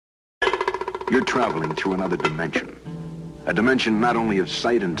You're traveling through another dimension. A dimension not only of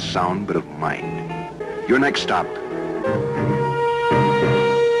sight and sound, but of mind. Your next stop.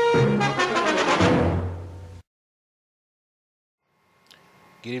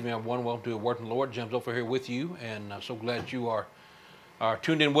 Good evening, everyone. Welcome to A Word from the Lord. James Ofer here with you, and so glad you are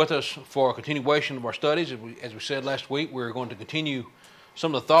tuned in with us for a continuation of our studies. As we said last week, we're going to continue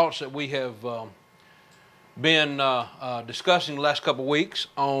some of the thoughts that we have been discussing the last couple of weeks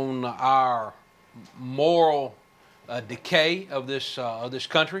on our moral decay of this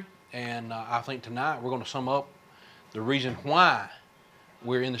country, and I think tonight we're going to sum up the reason why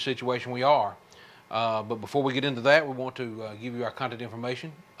we're in the situation we are. But before we get into that, we want to give you our contact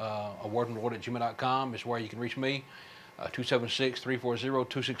information. awordfromthelord@gmail.com is where you can reach me.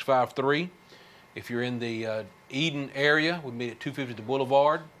 276-340-2653. If you're in the Eden area, we meet at 250 The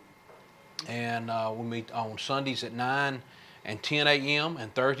Boulevard, and we meet on Sundays at 9 and 10 a.m.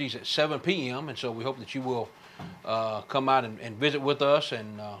 and Thursdays at 7 p.m. And so we hope that you will come out and visit with us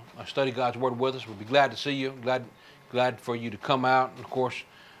and study God's Word with us. We'll be glad to see you. Glad for you to come out. And of course,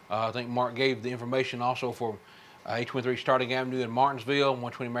 I think Mark gave the information also for 823 Starting Avenue in Martinsville,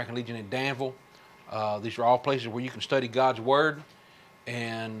 120 American Legion in Danville. These are all places where you can study God's Word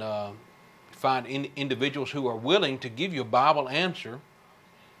and find individuals who are willing to give you a Bible answer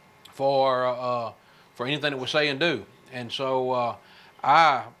for anything that we say and do. And so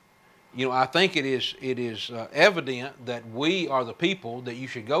I think it is evident that we are the people that you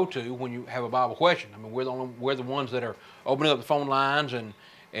should go to when you have a Bible question. I mean, we're the ones that are opening up the phone lines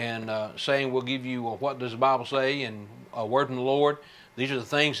and saying we'll give you what does the Bible say and a word from the Lord. These are the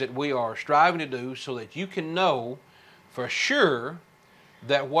things that we are striving to do so that you can know for sure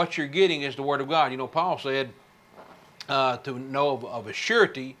that what you're getting is the Word of God. You know, Paul said to know of a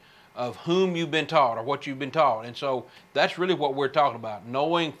surety of whom you've been taught or what you've been taught. And so that's really what we're talking about,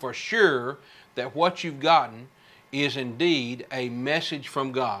 knowing for sure that what you've gotten is indeed a message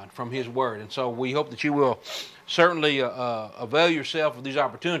from God, from His Word. And so we hope that you will certainly avail yourself of these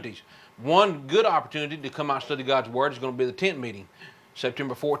opportunities. One good opportunity to come out and study God's Word is going to be the tent meeting,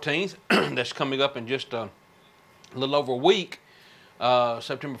 September 14th. That's coming up in just a little over a week.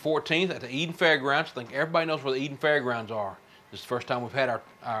 September 14th at the Eden Fairgrounds. I think everybody knows where the Eden Fairgrounds are. This is the first time we've had we're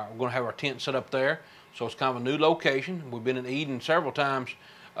going to have our tent set up there. So it's kind of a new location. We've been in Eden several times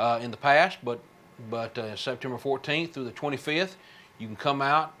in the past, but September 14th through the 25th, you can come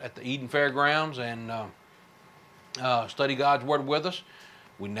out at the Eden Fairgrounds and study God's Word with us.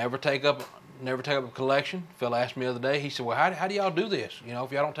 We never take up a collection. Phil asked me the other day. He said, "Well, how do y'all do this? You know,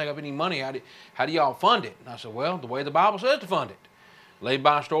 if y'all don't take up any money, how do y'all fund it?" And I said, "Well, the way the Bible says to fund it. Laid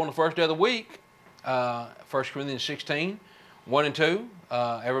by and store on the first day of the week, 1 Corinthians 16, 1 and 2.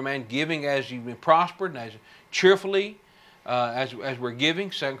 Every man giving as you've been prospered, and as cheerfully as we're giving.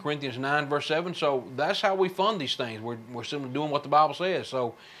 2 Corinthians 9, verse 7. So that's how we fund these things. We're simply doing what the Bible says.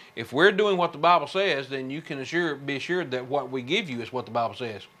 So if we're doing what the Bible says, then you can be assured that what we give you is what the Bible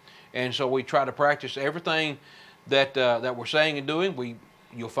says. And so we try to practice everything that we're saying and doing.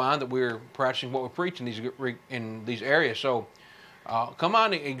 You'll find that we're practicing what we preach in these areas. So come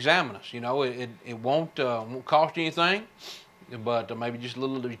on and examine us. You know, it won't cost you anything, but maybe just a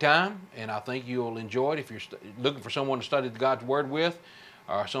little of your time. And I think you'll enjoy it if you're looking for someone to study God's Word with,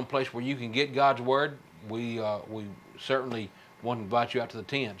 or some place where you can get God's Word. We certainly want to invite you out to the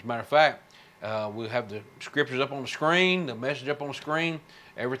tent. As a matter of fact, we'll have the scriptures up on the screen, the message up on the screen.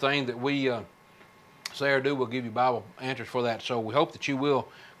 Everything that we say or do, we'll give you Bible answers for that. So we hope that you will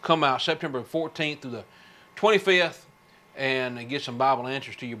come out September 14th through the 25th and get some Bible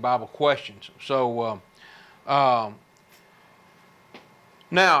answers to your Bible questions. So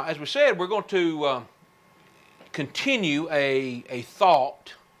now, as we said, we're going to continue a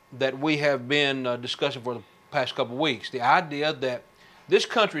thought that we have been discussing for the past couple of weeks. The idea that this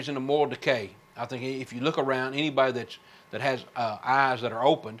country is in a moral decay. I think if you look around, anybody that has eyes that are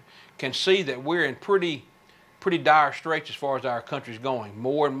opened can see that we're in pretty dire straits as far as our country's going.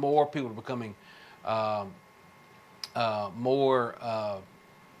 More and more people are becoming more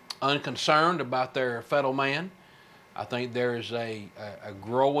unconcerned about their fellow man. I think there is a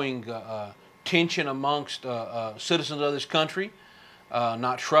growing tension amongst citizens of this country,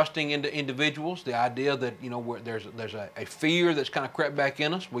 not trusting into individuals. The idea that, you know, there's a fear that's kind of crept back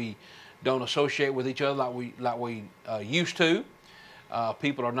in us. We don't associate with each other like we used to.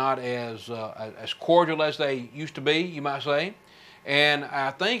 People are not as cordial as they used to be, you might say. And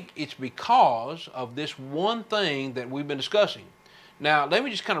I think it's because of this one thing that we've been discussing. Now, let me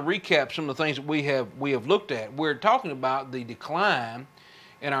just kind of recap some of the things that we have looked at. We're talking about the decline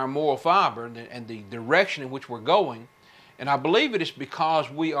in our moral fiber and the direction in which we're going. And I believe it is because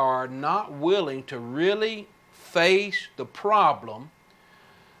we are not willing to really face the problem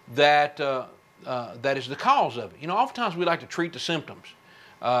that that is the cause of it. You know, oftentimes we like to treat the symptoms,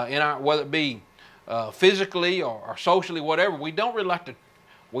 whether it be physically or socially, whatever. We don't really like to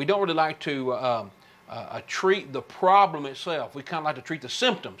treat the problem itself. We kind of like to treat the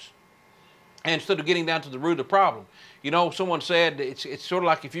symptoms, and instead of getting down to the root of the problem. You know, someone said it's sort of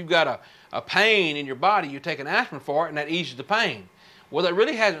like if you've got a pain in your body, you take an aspirin for it, and that eases the pain. Well, that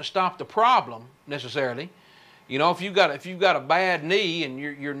really hasn't stopped the problem necessarily. You know, if you've got a bad knee and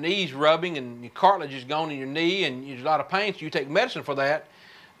your knee's rubbing and your cartilage is gone in your knee and there's a lot of pain, so you take medicine for that,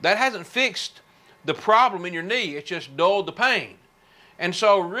 that hasn't fixed the problem in your knee. It's just dulled the pain. And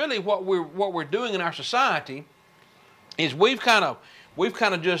so really what we're doing in our society is we've kind of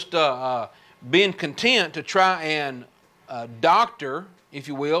just been content to try and doctor, if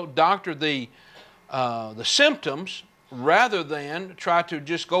you will, doctor the symptoms rather than try to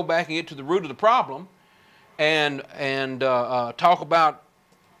just go back and get to the root of the problem and talk about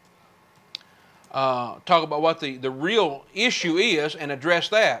what the real issue is and address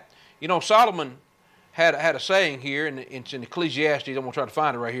that. You know, Solomon had a saying here, and it's in Ecclesiastes. I'm going to try to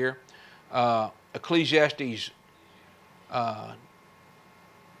find it right here. Ecclesiastes,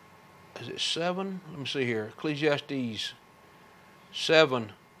 is it 7? Let me see here. Ecclesiastes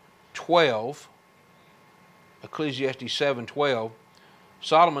 7:12. Ecclesiastes 7:12.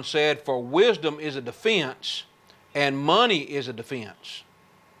 Solomon said, "For wisdom is a defense, and money is a defense."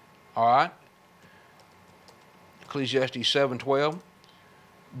 All right. Ecclesiastes 7:12.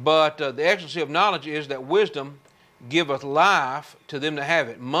 But the excellency of knowledge is that wisdom giveth life to them that have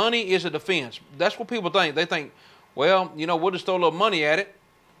it. Money is a defense. That's what people think. They think, well, you know, we'll just throw a little money at it,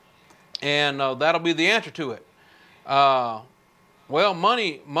 and that'll be the answer to it. Well,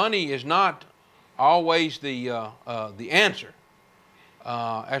 money is not always the answer.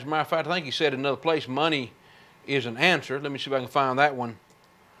 As a matter of fact, I think he said in another place, money is an answer. Let me see if I can find that one.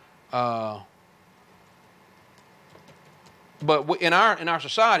 But in our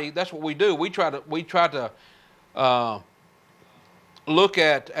society, that's what we do. We try to look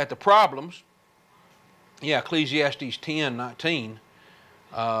at the problems. Yeah, Ecclesiastes 10:19.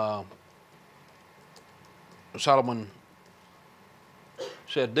 Solomon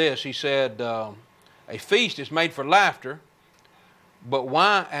said this. He said, "A feast is made for laughter, but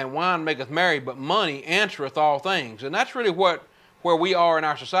wine maketh merry, but money answereth all things." And that's really where we are in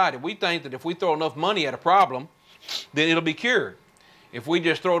our society. We think that if we throw enough money at a problem, then it'll be cured. If we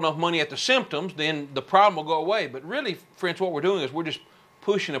just throw enough money at the symptoms, then the problem will go away. But really, friends, what we're doing is we're just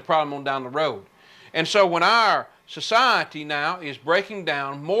pushing the problem on down the road. And so when our society now is breaking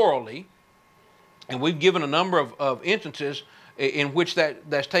down morally, and we've given a number of instances in which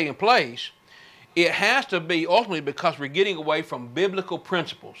that's taking place, it has to be ultimately because we're getting away from biblical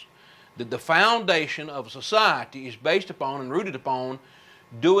principles. That the foundation of society is based upon and rooted upon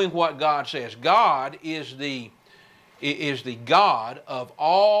doing what God says. God is the God of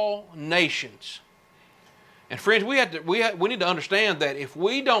all nations. And friends, we need to understand that if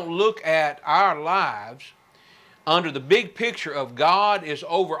we don't look at our lives under the big picture of God is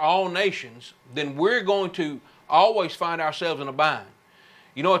over all nations, then we're going to always find ourselves in a bind.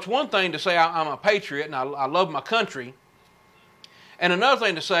 You know, it's one thing to say I'm a patriot and I love my country, and another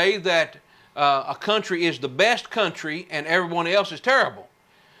thing to say that a country is the best country and everyone else is terrible.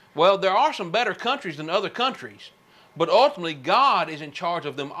 Well, there are some better countries than other countries, but ultimately God is in charge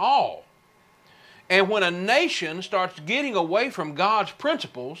of them all. And when a nation starts getting away from God's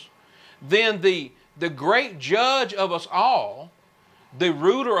principles, then the great judge of us all, the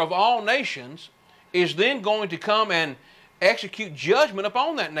ruler of all nations, is then going to come and execute judgment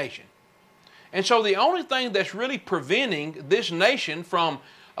upon that nation. And so the only thing that's really preventing this nation from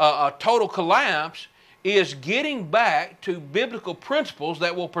a total collapse is getting back to biblical principles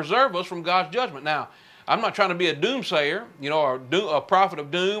that will preserve us from God's judgment. Now, I'm not trying to be a doomsayer, you know, or a prophet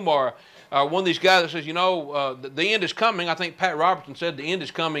of doom, or one of these guys that says, you know, the end is coming. I think Pat Robertson said the end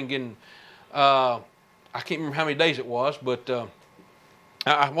is coming in, I can't remember how many days it was, but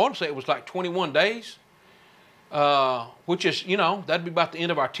I want to say it was like 21 days, which is, you know, that'd be about the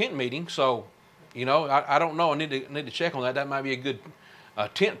end of our tent meeting. So, you know, I don't know. I need to check on that. That might be a good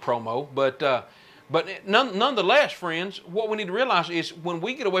tent promo, but nonetheless, friends, what we need to realize is when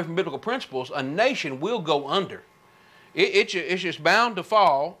we get away from biblical principles, a nation will go under. It's just bound to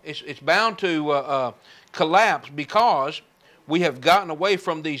fall. It's bound to collapse because we have gotten away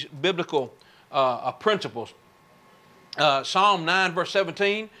from these biblical principles. Psalm 9 verse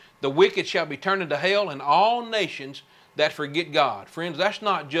 17, "The wicked shall be turned into hell, and all nations that forget God." Friends, that's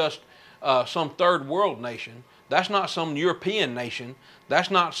not just some third world nation. That's not some European nation. That's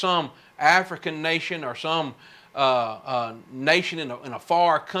not some African nation or some nation in a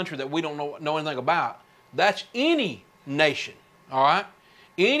far country that we don't know anything about. That's any nation, all right?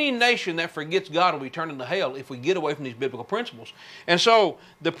 Any nation that forgets God will be turned into hell if we get away from these biblical principles. And so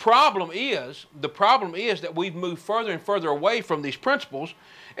the problem is that we've moved further and further away from these principles,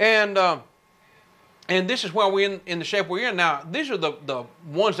 and this is why we're in the shape we're in now. These are the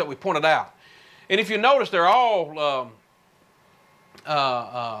ones that we pointed out, and if you notice, they're all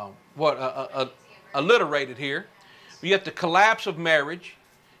alliterated here. You got the collapse of marriage,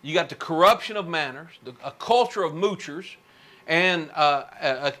 you got the corruption of manners, a culture of moochers, and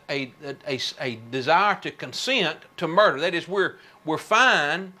a desire to consent to murder. That is, we're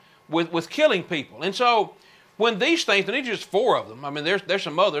fine with killing people. And so when these things, and these are just 4 of them. I mean, there's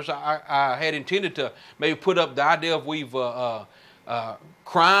some others. I had intended to maybe put up the idea of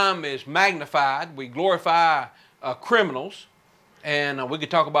crime is magnified. We glorify criminals, and we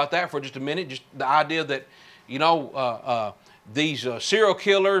could talk about that for just a minute. Just the idea that, you know, these serial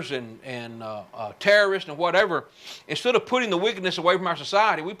killers and terrorists and whatever, instead of putting the wickedness away from our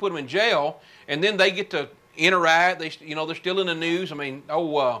society, we put them in jail, and then they get to interact. They're still in the news. I mean,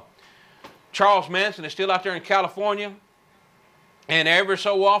 Charles Manson is still out there in California, and every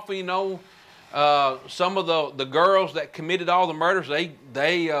so often, you know, some of the girls that committed all the murders,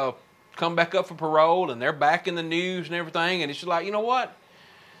 they come back up for parole, and they're back in the news and everything, and it's just like, you know what?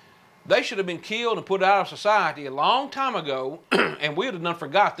 They should have been killed and put out of society a long time ago, and we would have done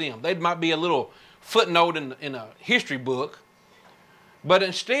forgot them. They might be a little footnote in a history book, but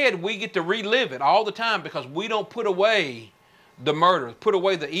instead we get to relive it all the time because we don't put away the murder, put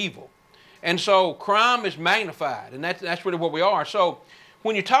away the evil. And so crime is magnified, and that's really what we are. So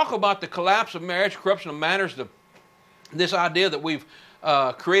when you talk about the collapse of marriage, corruption of manners, this idea that we've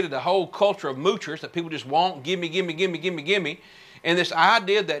created a whole culture of moochers, that people just want, give me, give me, give me, give me, give me. And this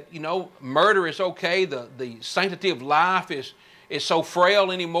idea that, you know, murder is okay, the sanctity of life is so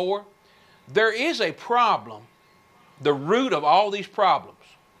frail anymore. There is a problem, the root of all these problems.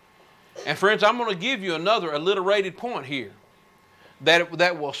 And friends, I'm going to give you another alliterated point here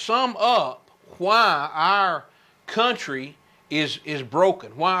that will sum up why our country is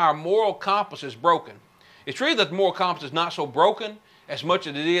broken, why our moral compass is broken. It's really that the moral compass is not so broken as much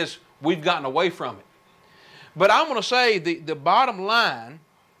as it is we've gotten away from it. But I'm going to say the bottom line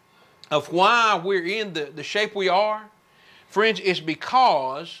of why we're in the shape we are, friends, is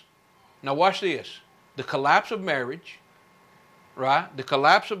because, now watch this, the collapse of marriage, right? The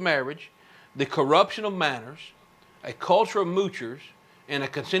collapse of marriage, the corruption of manners, a culture of moochers, and a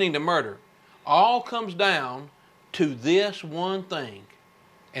consenting to murder, all comes down to this one thing,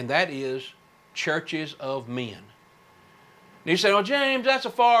 and that is churches of men. And you say, well, James, that's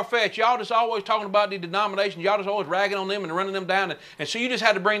a far-fetched. Y'all just always talking about the denominations. Y'all just always ragging on them and running them down. And so you just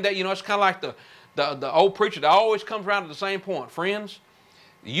had to bring that, you know, it's kind of like the old preacher that always comes around to the same point. Friends,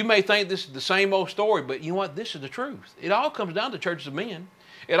 you may think this is the same old story, but you know what? This is the truth. It all comes down to churches of men.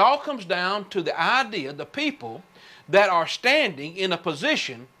 It all comes down to the idea, the people that are standing in a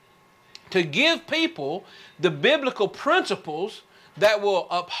position to give people the biblical principles that will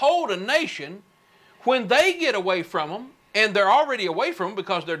uphold a nation when they get away from them. And they're already away from them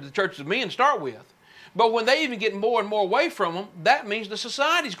because they're the churches of men to start with. But when they even get more and more away from them, that means the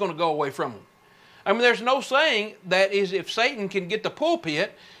society's going to go away from them. I mean, there's no saying that is if Satan can get the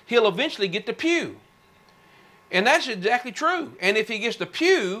pulpit, he'll eventually get the pew. And that's exactly true. And if he gets the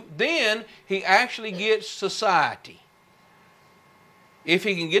pew, then he actually gets society. If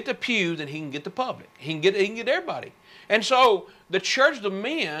he can get the pew, then he can get the public. He can get everybody. And so the churches of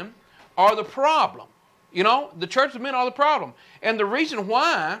men are the problem. You know, the church of men are the problem. And the reason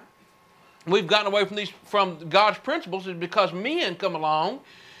why we've gotten away from God's principles is because men come along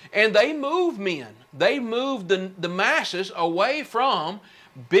and they move men. They move the masses away from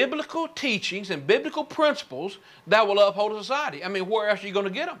biblical teachings and biblical principles that will uphold society. I mean, where else are you going to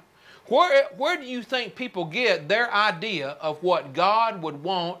get them? Where do you think people get their idea of what God would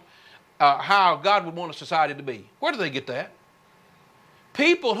want, how God would want a society to be? Where do they get that?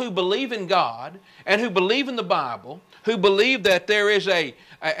 People who believe in God and who believe in the Bible, who believe that there is a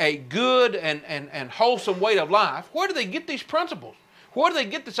good and wholesome way of life, where do they get these principles? Where do they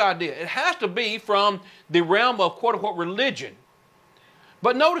get this idea? It has to be from the realm of quote-unquote religion.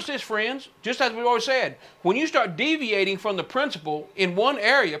 But notice this, friends, just as we've always said, when you start deviating from the principle in one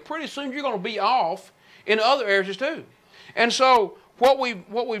area, pretty soon you're going to be off in other areas too. And so what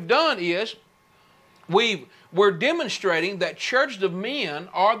we've done is we're demonstrating that churches of men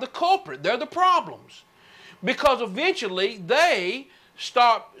are the culprit. They're the problems. Because eventually they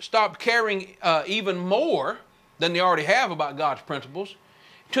stop caring even more than they already have about God's principles,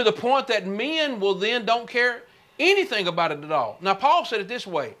 to the point that men will then don't care anything about it at all. Now, Paul said it this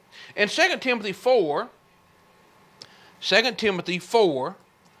way. In 2 Timothy 4,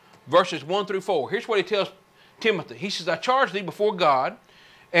 verses 1 through 4, here's what he tells Timothy. He says, I charge thee before God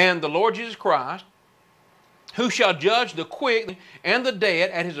and the Lord Jesus Christ, who shall judge the quick and the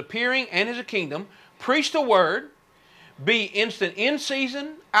dead at his appearing and his kingdom. Preach the word, be instant in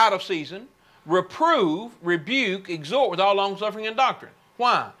season, out of season, reprove, rebuke, exhort with all longsuffering and doctrine.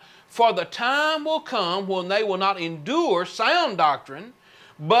 Why? For the time will come when they will not endure sound doctrine,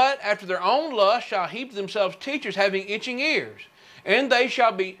 but after their own lust shall heap themselves teachers having itching ears. And they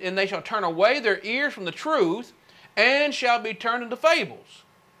shall turn away their ears from the truth, and shall be turned into fables.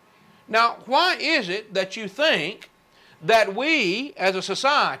 Now, why is it that you think that we, as a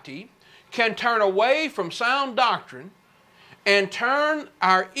society, can turn away from sound doctrine and turn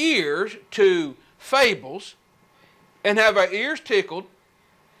our ears to fables and have our ears tickled,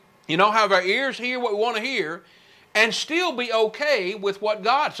 have our ears hear what we want to hear, and still be okay with what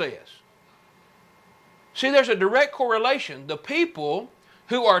God says? See, there's a direct correlation. The people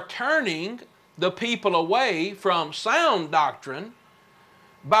who are turning the people away from sound doctrine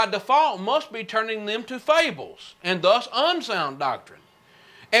by default must be turning them to fables and thus unsound doctrine.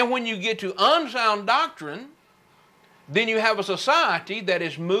 And when you get to unsound doctrine, then you have a society that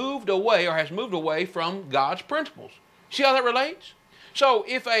is moved away or has moved away from God's principles. See how that relates? So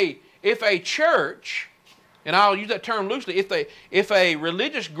if a church, and I'll use that term loosely, if a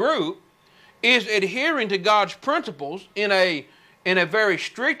religious group is adhering to God's principles in a very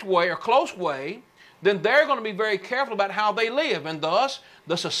strict way or close way, then they're going to be very careful about how they live. And thus,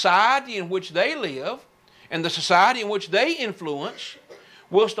 the society in which they live and the society in which they influence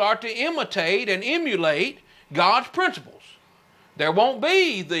will start to imitate and emulate God's principles. There won't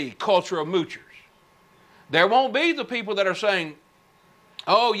be the culture of moochers. There won't be the people that are saying,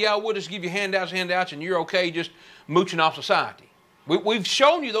 oh yeah, we'll just give you handouts, and you're okay just mooching off society. We've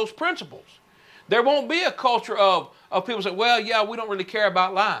shown you those principles. There won't be a culture of people say, well, yeah, we don't really care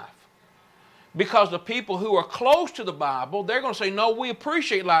about life. Because the people who are close to the Bible, they're going to say, no, we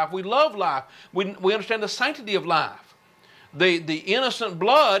appreciate life. We love life. We understand the sanctity of life. The innocent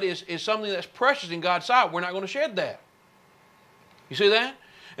blood is something that's precious in God's sight. We're not going to shed that. You see that?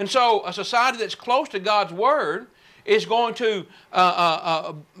 And so a society that's close to God's Word is going to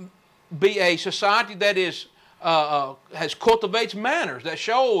be a society that cultivates manners, that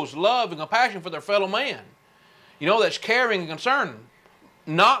shows love and compassion for their fellow man. That's caring and concerned.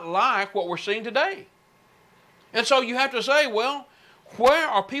 Not like what we're seeing today. And so you have to say, well, where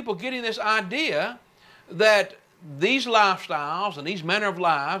are people getting this idea that these lifestyles and these manner of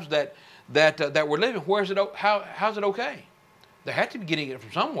lives that we're living, how's it okay? They have to be getting it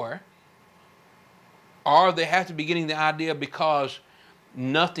from somewhere. Or they have to be getting the idea because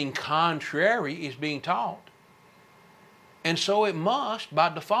nothing contrary is being taught. And so it must, by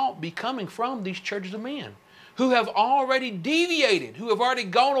default, be coming from these churches of men who have already deviated, who have already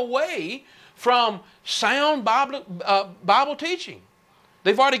gone away from sound Bible teaching.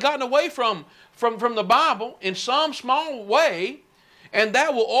 They've already gotten away from the Bible in some small way, and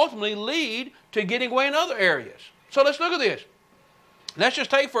that will ultimately lead to getting away in other areas. So let's look at this. Let's just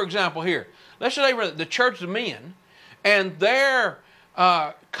take, for example, here. Let's just take the churches of men and their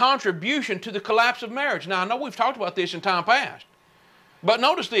contribution to the collapse of marriage. Now, I know we've talked about this in time past, but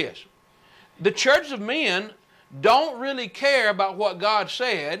notice this. The churches of men don't really care about what God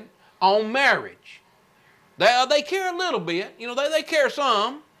said on marriage. They care a little bit. They care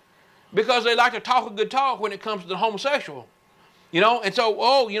some because they like to talk a good talk when it comes to the homosexual. And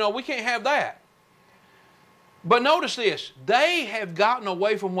so, we can't have that. But notice this. They have gotten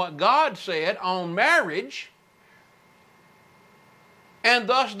away from what God said on marriage, and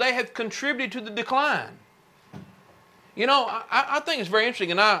thus they have contributed to the decline. I think it's very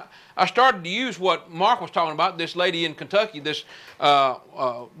interesting, and I started to use what Mark was talking about, this lady in Kentucky, this,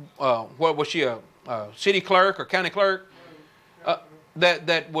 what was she, a city clerk or county clerk,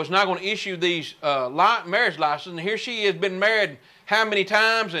 that was not going to issue these marriage licenses, and here she has been married how many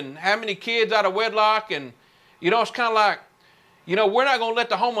times and how many kids out of wedlock, and, it's kind of like, we're not going to let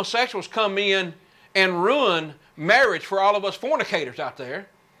the homosexuals come in and ruin marriage for all of us fornicators out there.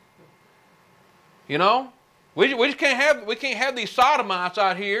 We just can't have these sodomites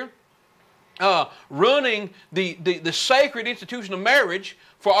out here ruining the sacred institution of marriage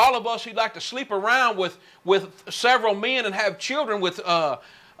for all of us who like to sleep around with several men and have children with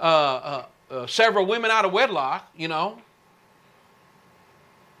several women out of wedlock. See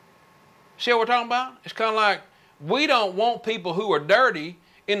what we're talking about? It's kind of like we don't want people who are dirty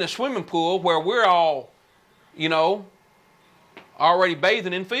in the swimming pool where we're all you know, already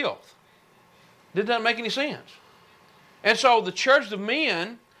bathing in filth. It doesn't make any sense. And so the churches of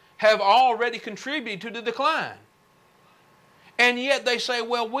men have already contributed to the decline. And yet they say,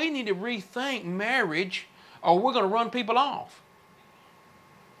 well, we need to rethink marriage or we're going to run people off.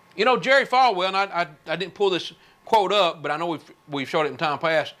 You know, Jerry Falwell, and I didn't pull this quote up, but I know we've showed it in time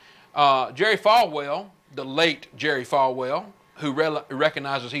past. Jerry Falwell, the late Jerry Falwell, who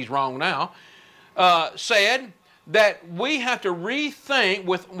recognizes he's wrong now, said that we have to rethink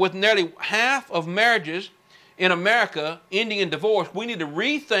with nearly half of marriages in America ending in divorce. We need to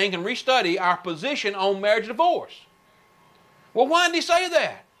rethink and restudy our position on marriage and divorce. Well, why did he say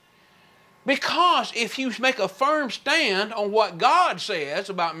that? Because if you make a firm stand on what God says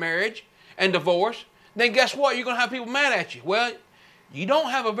about marriage and divorce, then guess what? You're going to have people mad at you. Well, you don't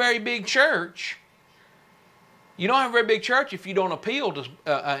have a very big church. You don't have a very big church if you don't appeal to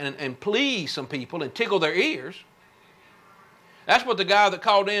and please some people and tickle their ears. That's what the guy that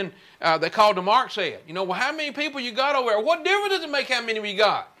called to Mark said. You know, well, how many people you got over there? What difference does it make how many we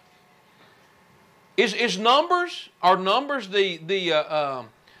got? Are numbers the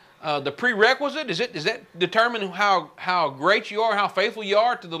prerequisite? Does that determine how great you are, how faithful you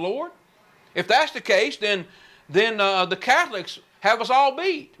are to the Lord? If that's the case, then the Catholics have us all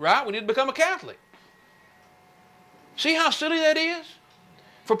beat, right? We need to become a Catholic. See how silly that is?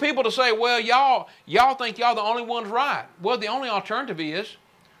 For people to say, well, y'all think y'all the only ones right. Well, the only alternative is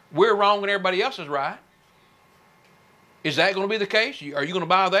we're wrong and everybody else is right. Is that going to be the case? Are you going to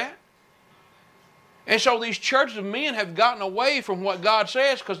buy that? And so these churches of men have gotten away from what God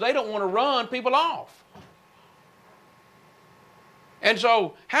says because they don't want to run people off. And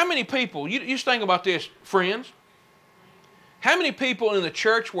so how many people, you just think about this, friends. How many people in the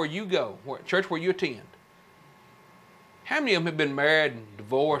church where you go, church where you attend, how many of them have been married and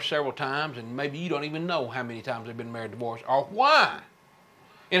divorced several times, and maybe you don't even know how many times they've been married and divorced, or why?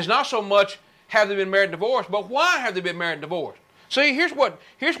 And it's not so much have they been married and divorced, but why have they been married and divorced? See, here's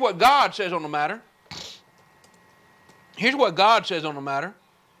what God says on the matter. Here's what God says on the matter.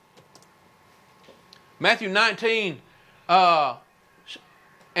 Matthew 19 and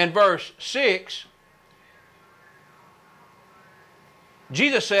verse 6.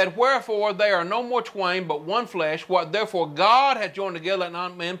 Jesus said, wherefore they are no more twain, but one flesh. What therefore God hath joined together, let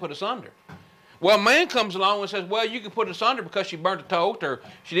not man put asunder. Well, man comes along and says, well, you can put it asunder because she burnt a toast, or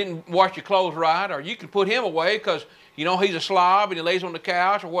she didn't wash your clothes right, or you can put him away because, you know, he's a slob and he lays on the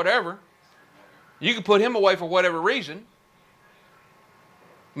couch or whatever. You can put him away for whatever reason.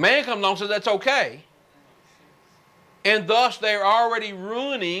 Man comes along and says that's okay. And thus they're already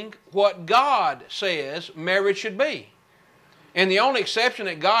ruining what God says marriage should be. And the only exception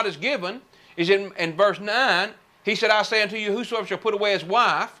that God has given is in verse 9. He said, I say unto you, whosoever shall put away his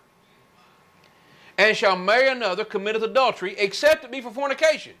wife and shall marry another committeth adultery, except it be for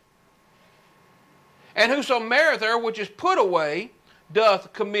fornication. And whoso marrieth her which is put away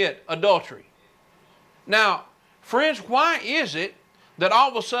doth commit adultery. Now, friends, why is it that all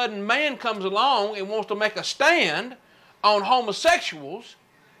of a sudden man comes along and wants to make a stand on homosexuals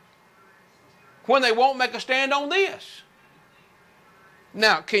when they won't make a stand on this?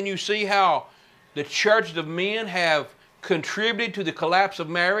 Now, can you see how the churches of men have contributed to the collapse of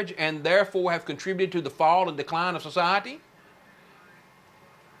marriage and therefore have contributed to the fall and decline of society?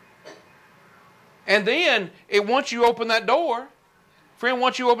 And then, once you open that door, friend,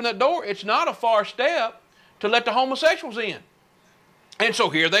 once you open that door, it's not a far step to let the homosexuals in. And so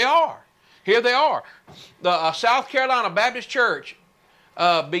here they are. Here they are. The South Carolina Baptist Church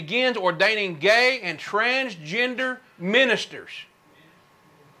begins ordaining gay and transgender ministers.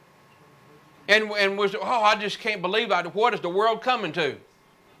 And was, oh, I just can't believe it. What is the world coming to?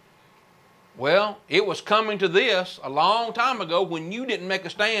 Well, it was coming to this a long time ago when you didn't make a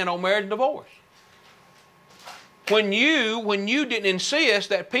stand on marriage and divorce. When you didn't insist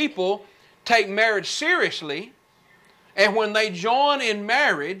that people take marriage seriously, and when they join in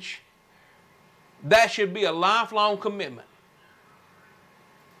marriage, that should be a lifelong commitment.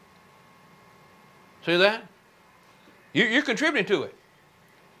 See that? You're contributing to it.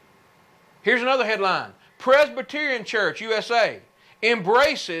 Here's another headline. Presbyterian Church, USA,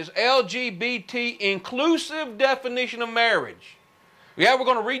 embraces LGBT inclusive definition of marriage. Yeah, we're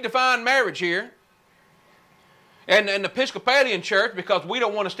going to redefine marriage here. And the Episcopalian Church, because we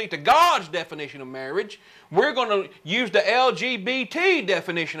don't want to stick to God's definition of marriage, we're going to use the LGBT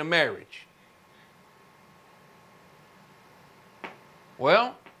definition of marriage.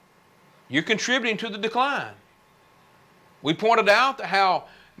 Well, you're contributing to the decline. We pointed out how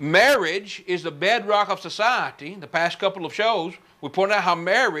marriage is the bedrock of society. The past couple of shows, we pointed out how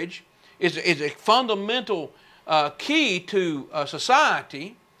marriage is a fundamental key to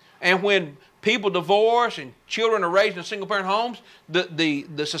society. And when people divorce and children are raised in single-parent homes,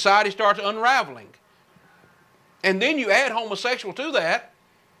 the society starts unraveling. And then you add homosexual to that,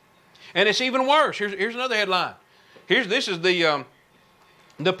 and it's even worse. Here's another headline. This is the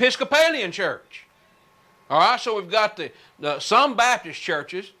Episcopalian Church. All right, so we've got some Baptist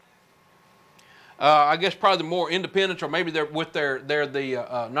churches. I guess probably the more independents, or maybe they're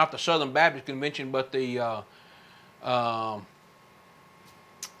the not the Southern Baptist Convention, but the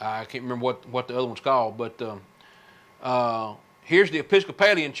I can't remember what the other one's called, but here's the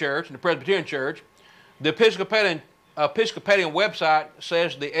Episcopalian Church and the Presbyterian Church. The Episcopalian website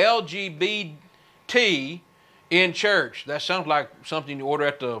says the LGBT in church. That sounds like something you order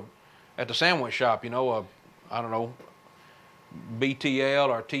at the sandwich shop, you know. I don't know, BTL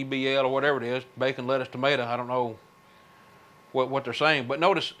or TBL or whatever it is, bacon, lettuce, tomato. I don't know what they're saying, but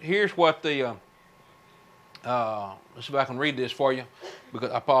notice here's what the let's see if I can read this for you,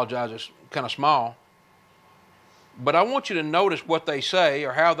 because I apologize, it's kind of small. But I want you to notice what they say,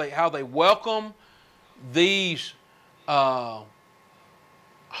 or how they welcome these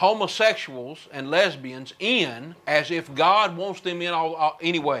homosexuals and lesbians in, as if God wants them in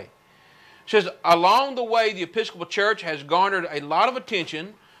anyway. It says, along the way, the Episcopal Church has garnered a lot of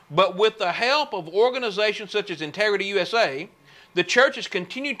attention, but with the help of organizations such as Integrity USA, the church has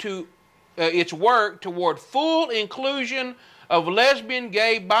continued to its work toward full inclusion of lesbian,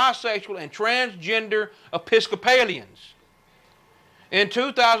 gay, bisexual, and transgender Episcopalians. In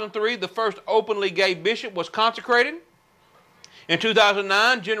 2003, the first openly gay bishop was consecrated. In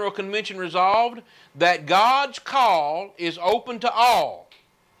 2009, General Convention resolved that God's call is open to all.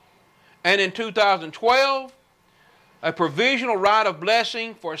 And in 2012, a provisional rite of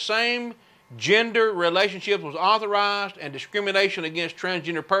blessing for same-gender relationships was authorized, and discrimination against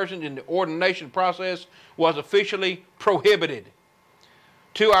transgender persons in the ordination process was officially prohibited.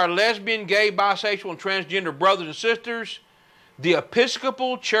 To our lesbian, gay, bisexual, and transgender brothers and sisters, the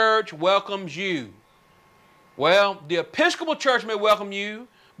Episcopal Church welcomes you. Well, the Episcopal Church may welcome you,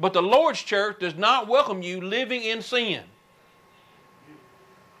 but the Lord's Church does not welcome you living in sin.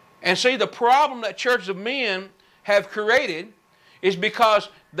 And see, the problem that churches of men have created is because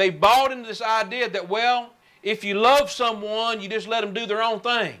they bought into this idea that, well, if you love someone, you just let them do their own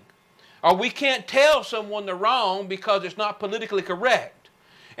thing. Or we can't tell someone they're wrong because it's not politically correct.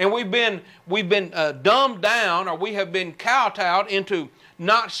 And we've been dumbed down, or we have been kowtowed into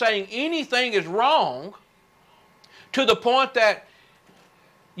not saying anything is wrong, to the point that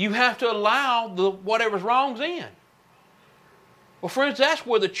you have to allow whatever's wrong's in. Well, friends, that's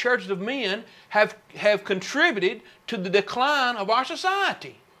where the churches of men have contributed to the decline of our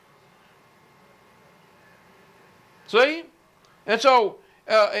society. See? And so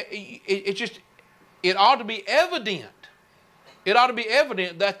it ought to be evident. It ought to be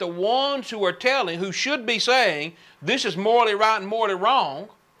evident that the ones who should be saying this is morally right and morally wrong,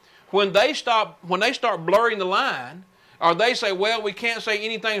 when they start blurring the line, or they say, well, we can't say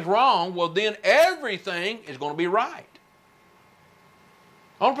anything's wrong, well, then everything is going to be right.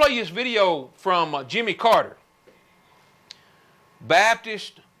 I want to play you this video from Jimmy Carter,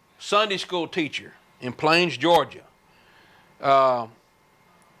 Baptist Sunday school teacher in Plains, Georgia. I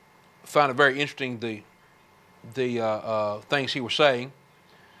found it very interesting, the things he was saying.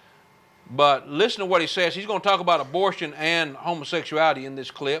 But listen to what he says. He's going to talk about abortion and homosexuality in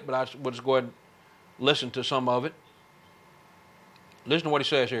this clip, but we'll just go ahead and listen to some of it. Listen to what he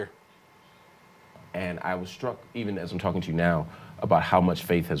says here. And I was struck, even as I'm talking to you now, about how much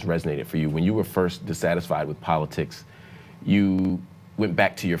faith has resonated for you. When you were first dissatisfied with politics, you went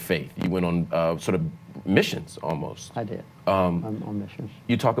back to your faith. You went on sort of missions, almost. I did. I'm on missions.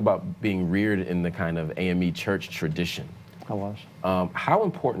 You talk about being reared in the kind of AME church tradition. I was. How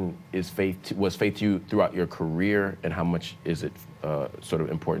important was faith to you throughout your career, and how much is it sort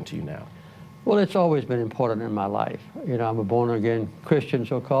of important to you now? Well, it's always been important in my life. You know, I'm a born-again Christian,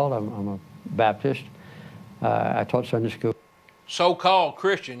 so-called. I'm a Baptist. I taught Sunday school. So-called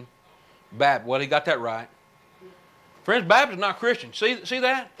Christian, Baptist. Well, he got that right. Friends, Baptist is not Christian. See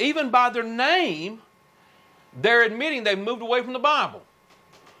that? Even by their name, they're admitting they've moved away from the Bible.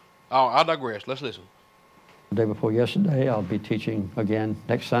 Oh, I digress. Let's listen. The day before yesterday, I'll be teaching again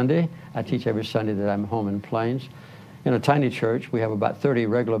next Sunday. I teach every Sunday that I'm home in Plains. In a tiny church, we have about 30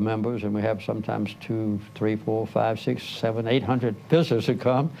 regular members, and we have sometimes 2, 3, 4, 5, 6, 7, 800 visitors who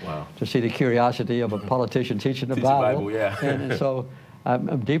come to see the curiosity of a politician teaching the Bible. Yeah. and so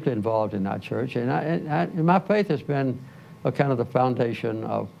I'm deeply involved in our church, and my faith has been a kind of the foundation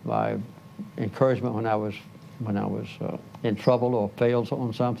of my encouragement when I was in trouble or failed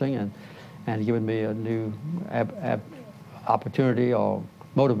on something, and and given me a new opportunity or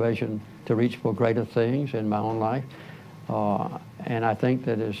motivation to reach for greater things in my own life. And I think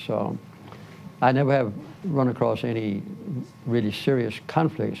that is, I never have run across any really serious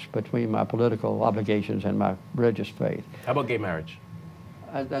conflicts between my political obligations and my religious faith. How about gay marriage?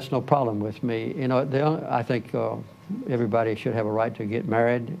 That's no problem with me. You know, I think everybody should have a right to get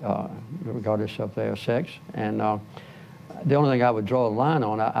married, regardless of their sex. And the only thing I would draw a line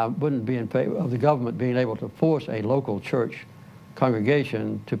on, I wouldn't be in favor of the government being able to force a local church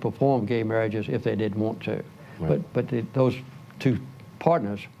congregation to perform gay marriages if they did want to. Right. But those two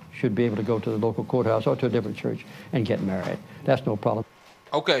partners should be able to go to the local courthouse or to a different church and get married. That's no problem.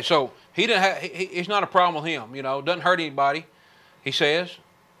 Okay, so he didn't have, it's not a problem with him, you know, it doesn't hurt anybody, he says.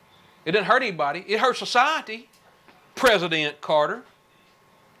 It doesn't hurt anybody. It hurts society, President Carter.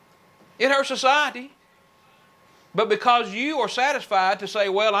 It hurts society. But because you are satisfied to say,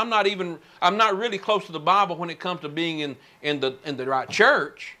 well, I'm not really close to the Bible when it comes to being in the right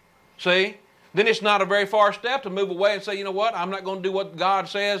church, see, then it's not a very far step to move away and say, you know what, I'm not going to do what God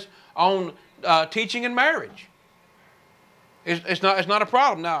says on teaching and marriage. It's not a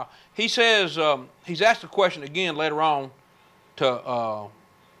problem. Now, he says, he's asked a question again later on to,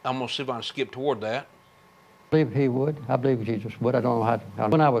 I'm going to see if I can skip toward that. I believe he would. I believe Jesus would. I don't know how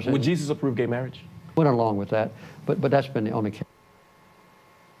when I was Would Jesus approve gay marriage? Went along with that, but that's been the only case.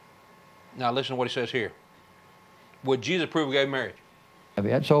 Now listen to what he says here. Would Jesus approve of gay marriage?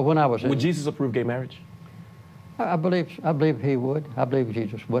 So when I was Would Jesus approve gay marriage? I believe he would. I believe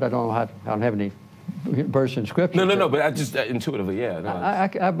Jesus would. I don't know how. I don't have any verse in Scripture. No, but I just intuitively, yeah. No.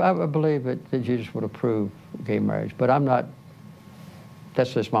 I believe that Jesus would approve gay marriage, but I'm not.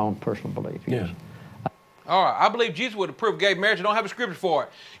 That's just my own personal belief. Yes. Yeah. All right, I believe Jesus would approve gay marriage. I don't have a scripture for it.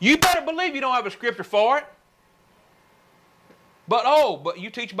 You better believe you don't have a scripture for it. But you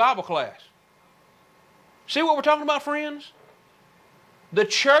teach Bible class. See what we're talking about, friends? The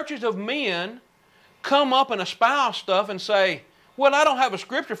churches of men come up and espouse stuff and say, well, I don't have a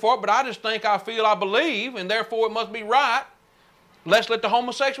scripture for it, but I just think I feel I believe, and therefore it must be right. Let's let the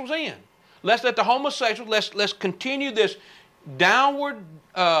homosexuals in. Let's let the homosexuals, let's continue this downward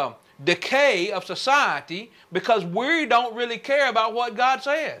decay of society because we don't really care about what God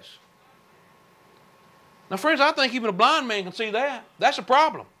says. Now, friends, I think even a blind man can see that. That's a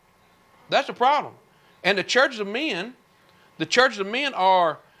problem. That's a problem. And the churches of men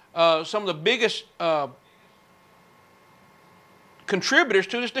are some of the biggest contributors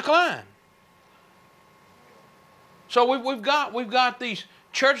to this decline. So we've got these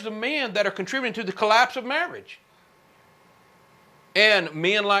churches of men that are contributing to the collapse of marriage. And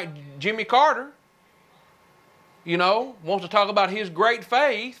men like Jimmy Carter, you know, wants to talk about his great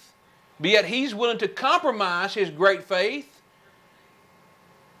faith, but yet he's willing to compromise his great faith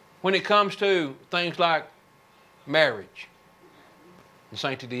when it comes to things like marriage, the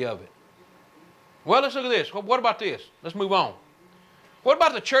sanctity of it. Well, let's look at this. What about this? Let's move on. What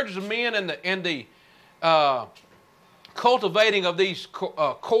about the churches of men and the cultivating of these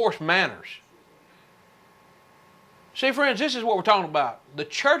coarse manners? See, friends, this is what we're talking about. The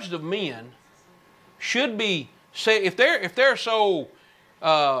churches of men should be, say, if they're so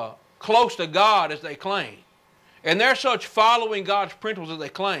close to God as they claim, and they're such following God's principles as they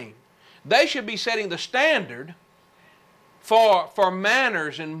claim, they should be setting the standard for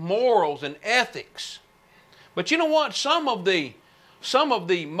manners and morals and ethics. But you know what? Some of the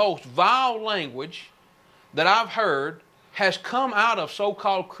most vile language that I've heard has come out of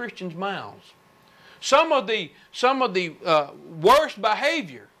so-called Christians' mouths. Some of the worst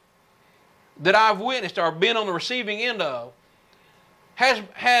behavior that I've witnessed or been on the receiving end of has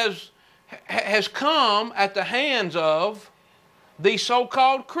come at the hands of these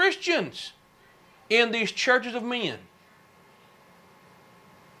so-called Christians in these churches of men.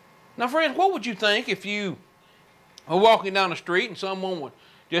 Now, friends, what would you think if you were walking down the street and someone would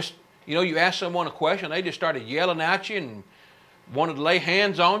just, you know, you ask someone a question, they just started yelling at you and wanted to lay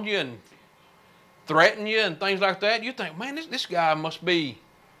hands on you and threaten you and things like that? You think, man, this guy must be,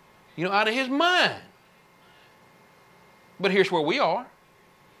 you know, out of his mind. But here's where we are.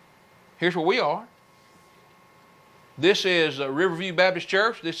 Here's where we are. This is Riverview Baptist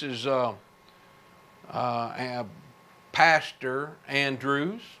Church. This is Pastor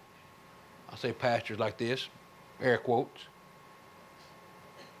Andrews. I say pastors like this, air quotes.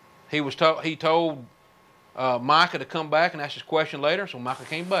 He told Micah to come back and ask his question later, so Micah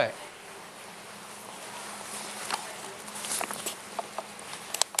came back.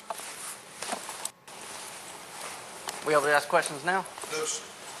 We able to ask questions now? No, sir.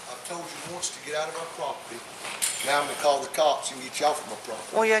 I've I've told you once to get out of our property. Now I'm going to call the cops and get you off of my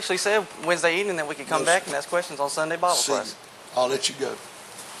property. Well, you actually said Wednesday evening that we could come back and ask questions on Sunday Bible See, class. I'll let you go.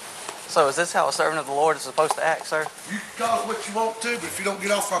 So is this how a servant of the Lord is supposed to act, sir? You can call it what you want to, but if you don't get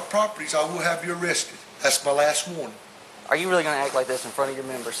off our properties, I will have you arrested. That's my last warning. Are you really going to act like this in front of your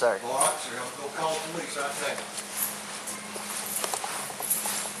members, sir? All right, sir. I'm going to call the police right now.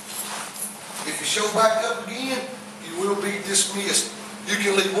 If you show back up again, you will be dismissed. You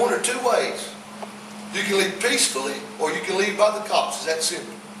can leave one or two ways. You can leave peacefully, or you can leave by the cops. It's that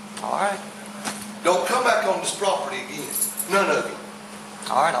simple. All right. Don't come back on this property again. None of you.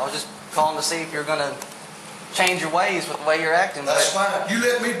 All right, I was just calling to see if you're going to change your ways with the way you're acting. That's fine. You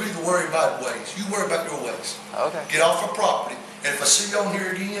let me be the worry about ways. You worry about your ways. Okay. Get off our property. And if I see you on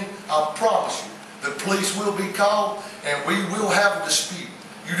here again, I'll promise you, the police will be called and we will have a dispute.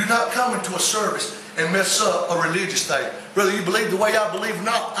 You do not come into a service and mess up a religious thing. Whether you believe the way I believe or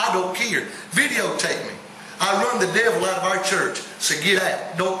not, I don't care. Videotape me. I run the devil out of our church, so get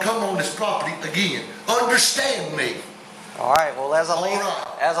out. Don't come on this property again. Understand me. All right, well, as I All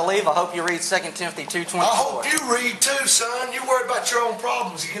leave, I hope you read 2 Timothy 2:24. I hope you read too, son. You worry about your own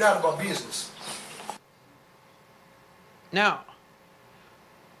problems and get out of my business. Now,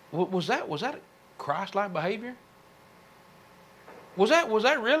 was that Christ-like behavior? Was that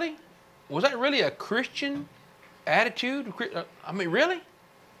really a Christian attitude? I mean, really?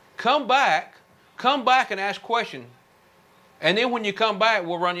 Come back and ask questions, and then when you come back,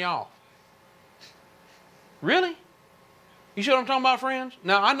 we'll run you off. Really? You see what I'm talking about, friends?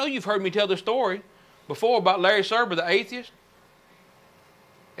 Now, I know you've heard me tell this story before about Larry Serber, the atheist,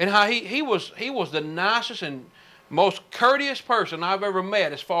 and how he was the nicest and most courteous person I've ever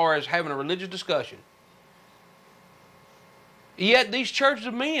met as far as having a religious discussion. Yet these churches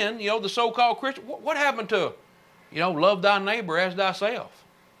of men, the so-called Christians, what happened to, love thy neighbor as thyself?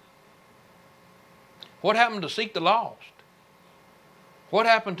 What happened to seek the lost? What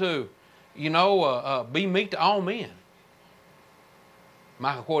happened to, be meek to all men?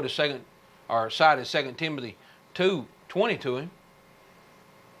 Michael quoted cited 2 Timothy 2:20 to him.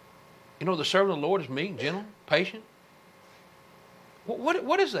 The servant of the Lord is meek, gentle, patient.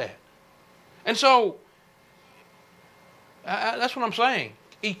 What is that? And so, that's what I'm saying.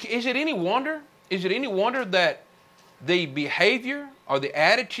 Is it any wonder? Is it any wonder that the behavior or the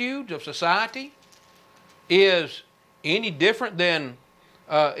attitude of society is any different than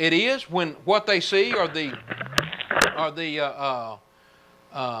it is when what they see are the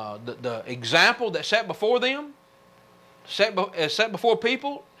example that's set before them, set before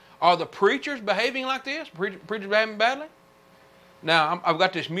people? Are the preachers behaving like this? Preachers behaving badly? Now, I've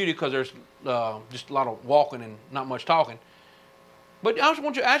got this muted because there's just a lot of walking and not much talking. But I just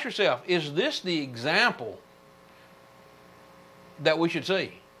want you to ask yourself, is this the example that we should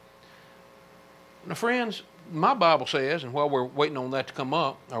see? Now, friends, my Bible says, and while we're waiting on that to come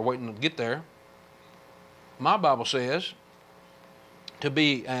up, or waiting to get there, my Bible says to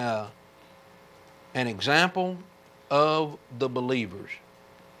be an example of the believers.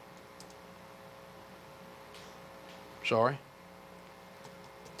 Sorry.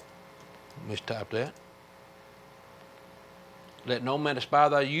 Mistyped that. Let no man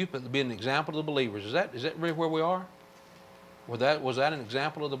despise thy youth, but be an example of the believers. Is that really where we are? Was that an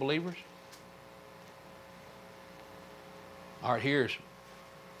example of the believers? All right, here's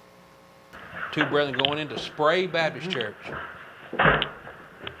two brethren going into Spray Baptist Church. Howdy,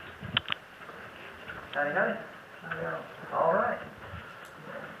 howdy. All right.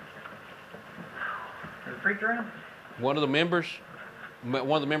 Is the preacher in? One of the members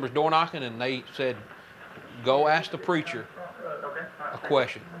door knocking, and they said, "Go ask the preacher a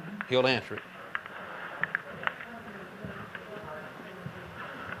question. He'll answer it."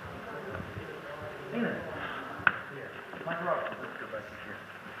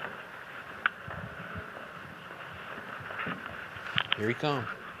 Here he comes.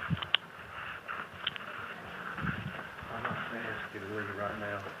 I'm not going to ask you to leave right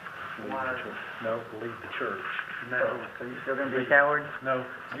now. No, leave the church. No. So you still going to be a coward? No,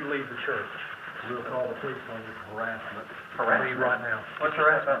 you leave the church. We'll call the police on you for harassment. Harassment? Leave right now. What's Get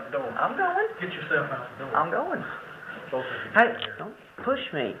yourself harassment? out the door. I'm going. Get yourself out the door. I'm going. Both of you Hey, get here. don't push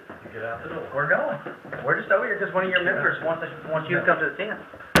me. You get out the door. We're going. We're just over here because one of your members wants you to come to the tent.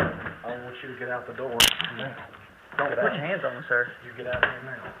 I want you to get out the door now. Don't put your hands on me, sir. You get out here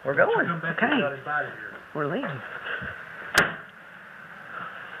now. We're going. Come back Okay. out of here. We're leaving.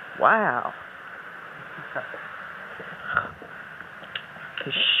 Wow.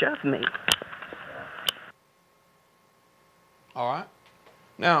 He shoved me. All right.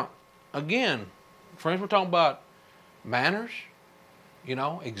 Now, again, friends, we're talking about manners. You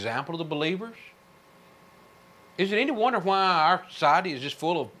know, example of the believers. Is it any wonder why our society is just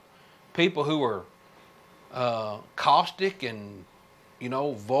full of people who are caustic and, you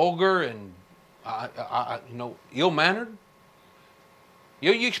know, vulgar and, you know, ill-mannered?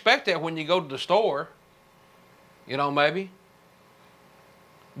 You expect that when you go to the store, you know, maybe.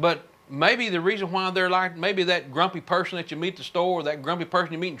 But maybe the reason why they're like, maybe that grumpy person that you meet at the store, that grumpy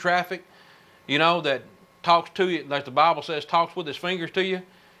person you meet in traffic, you know, that talks to you, like the Bible says, talks with his fingers to you,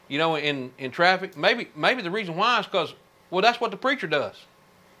 you know, in traffic. Maybe the reason why is because, well, that's what the preacher does.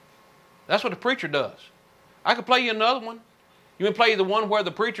 That's what the preacher does. I could play you another one. You want to play you the one where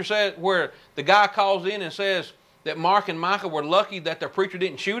the preacher says, where the guy calls in and says that Mark and Micah were lucky that their preacher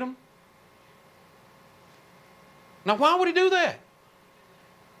didn't shoot them? Now, why would he do that?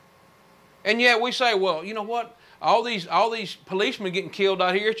 And yet we say, well, you know what? All these policemen getting killed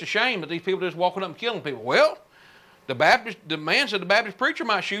out here, it's a shame that these people are just walking up and killing people. Well, the man said the Baptist preacher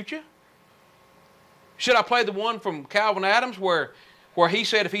might shoot you. Should I play the one from Calvin Adams where he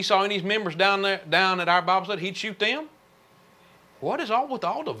said if he saw any of his members down at our Bible study, he'd shoot them? What is all with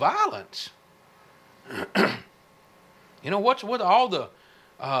all the violence? You know, what's with all the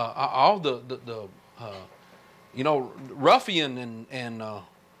you know, ruffian and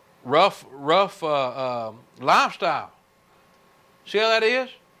rough lifestyle? See how that is?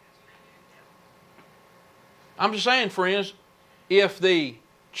 I'm just saying, friends, if the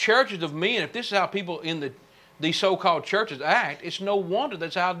churches of men, if this is how people in these so-called churches act, it's no wonder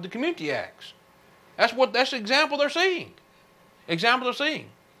that's how the community acts. That's the example they're seeing. Example they're seeing.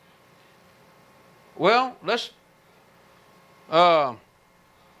 Well, let's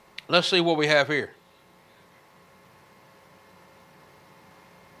see what we have here.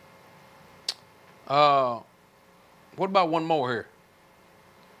 What about one more here?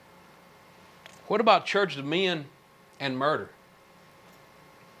 What about churches of men and murder?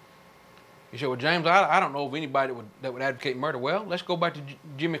 You say, well, James, I don't know of anybody that would advocate murder. Well, let's go back to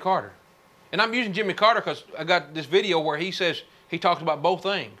Jimmy Carter. And I'm using Jimmy Carter because I got this video where he says he talks about both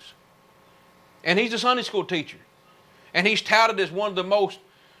things. And he's a Sunday school teacher. And he's touted as one of the most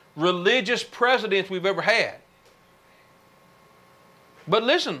religious presidents we've ever had. But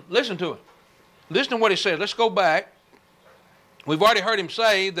listen to it. Listen to what he says. Let's go back. We've already heard him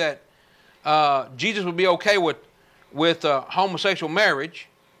say that Jesus would be okay with homosexual marriage.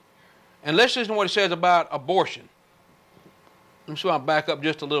 And let's listen to what he says about abortion. Let me see if I'll back up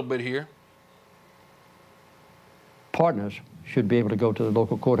just a little bit here. Partners should be able to go to the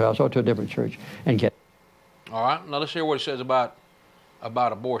local courthouse or to a different church and get. All right, now let's hear what he says about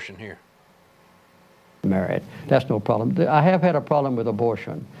abortion here. Married. That's no problem. I have had a problem with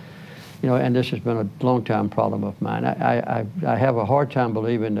abortion, you know, and this has been a long-time problem of mine. I have a hard time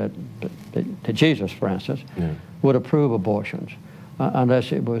believing that Jesus, for instance, would approve abortions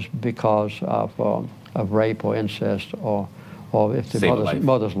unless it was because of rape or incest or if the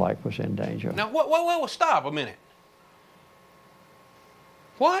mother's life was in danger. Now, stop a minute.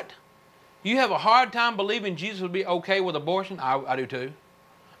 What? You have a hard time believing Jesus would be okay with abortion? I do too.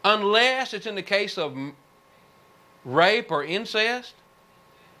 Unless it's in the case of rape or incest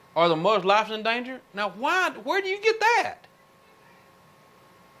or the mother's life is in danger? Now, where do you get that?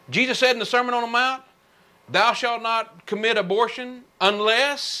 Jesus said in the Sermon on the Mount, thou shalt not commit abortion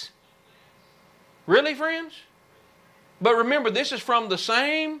unless... Really, friends? But remember, this is from the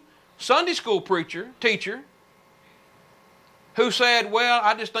same Sunday school teacher, who said, well,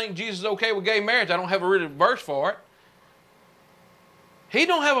 I just think Jesus is okay with gay marriage. I don't have a really verse for it. He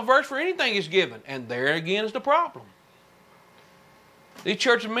don't have a verse for anything he's given. And there again is the problem. These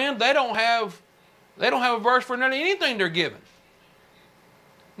church of men, they don't have a verse for nearly anything they're given.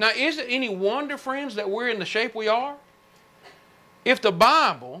 Now, is it any wonder, friends, that we're in the shape we are? If the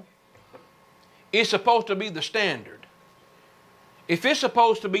Bible is supposed to be the standard, if it's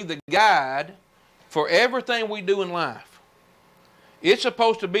supposed to be the guide for everything we do in life, it's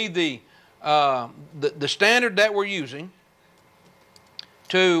supposed to be the standard that we're using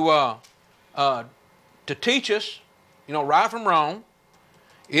to teach us, you know, right from wrong.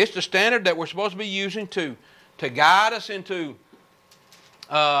 It's the standard that we're supposed to be using to guide us into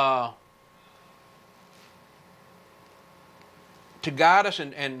and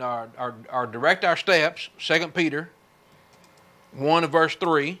direct our steps. 2 Peter 1 and verse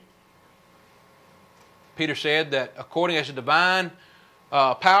 3. Peter said that according as the divine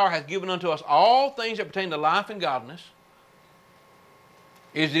power hath given unto us all things that pertain to life and godliness.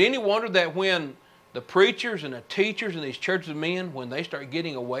 Is it any wonder that when the preachers and the teachers in these churches of men, when they start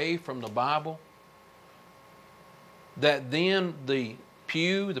getting away from the Bible, that then the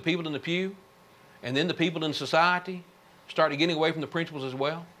people in the pew, and then the people in society start getting away from the principles as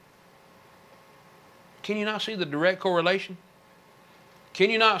well? Can you not see the direct correlation? Can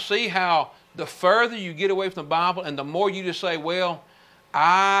you not see how the further you get away from the Bible and the more you just say, well,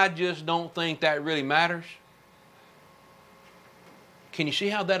 I just don't think that really matters? Can you see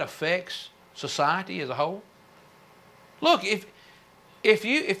how that affects society as a whole? Look, if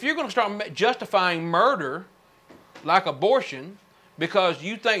you're going to start justifying murder like abortion because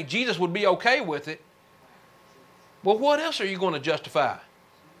you think Jesus would be okay with it, well, what else are you going to justify?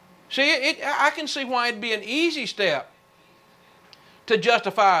 See, I can see why it'd be an easy step to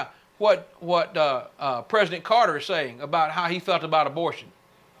justify what President Carter is saying about how he felt about abortion.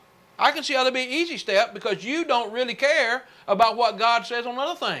 I can see how that'd be an easy step because you don't really care about what God says on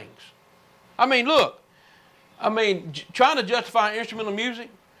other things. I mean, look, trying to justify instrumental music,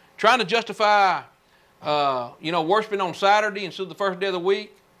 trying to justify, worshiping on Saturday instead of the first day of the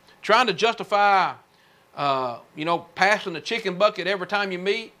week, trying to justify, passing the chicken bucket every time you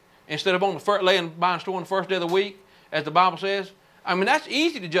meet instead of laying by the store on the first day of the week, as the Bible says. I mean, that's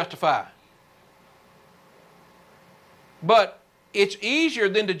easy to justify. But it's easier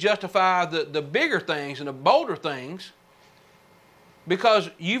than to justify the bigger things and the bolder things because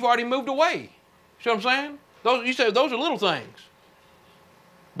you've already moved away. See what I'm saying? You say those are little things.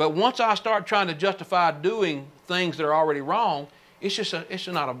 But once I start trying to justify doing things that are already wrong, it's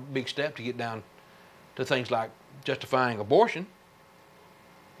not a big step to get down to things like justifying abortion.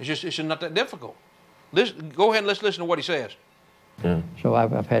 It's just not that difficult. Go ahead and let's listen to what he says. Yeah. So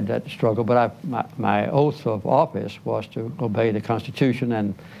I've had that struggle, but my oath of office was to obey the Constitution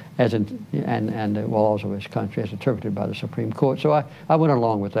and the laws of this country as interpreted by the Supreme Court. So I went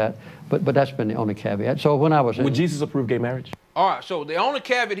along with that, but that's been the only caveat. So when I was Would Jesus approve gay marriage? All right, so the only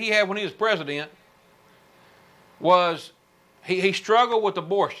caveat he had when he was president was he struggled with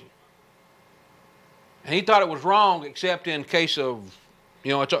abortion. And he thought it was wrong except in case of,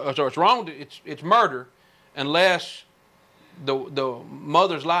 it's wrong, it's murder unless the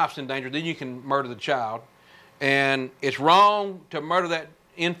mother's life's in danger, then you can murder the child. And it's wrong to murder that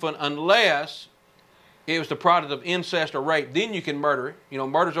infant unless it was the product of incest or rape. Then you can murder it.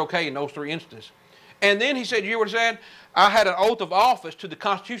 Murder's okay in those three instances. And then he said, you hear what he said? I had an oath of office to the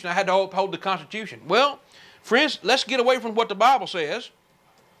Constitution. I had to uphold the Constitution. Well, friends, let's get away from what the Bible says.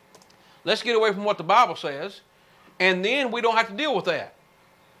 Let's get away from what the Bible says, and then we don't have to deal with that.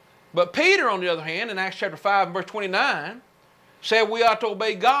 But Peter, on the other hand, in Acts chapter 5 and verse 29, said we ought to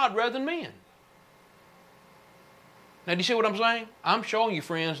obey God rather than men. Now, do you see what I'm saying? I'm showing you,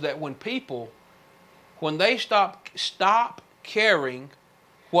 friends, that when they stop caring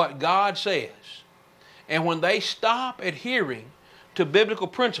what God says, and when they stop adhering to biblical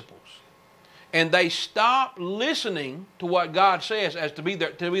principles, and they stop listening to what God says as to be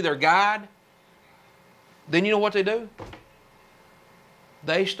their guide, then you know what they do?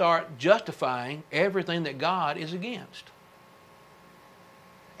 They start justifying everything that God is against.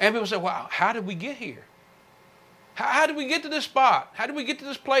 And people say, wow, how did we get here? How did we get to this spot? How did we get to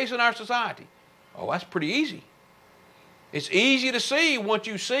this place in our society? Oh, that's pretty easy. It's easy to see once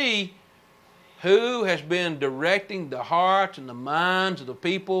you see who has been directing the hearts and the minds of the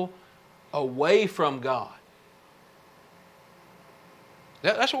people away from God.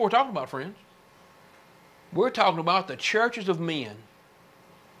 That's what we're talking about, friends. We're talking about the churches of men.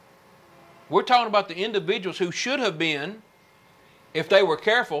 We're talking about the individuals who should have been, if they were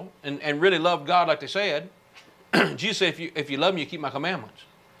careful and really loved God like they said. Jesus said, if you love me, you keep my commandments.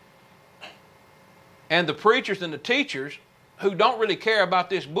 And the preachers and the teachers who don't really care about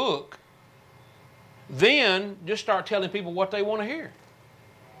this book then just start telling people what they want to hear.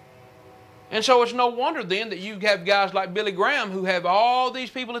 And so it's no wonder then that you have guys like Billy Graham who have all these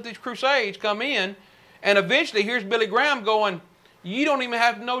people at these crusades come in, and eventually here's Billy Graham going, you don't even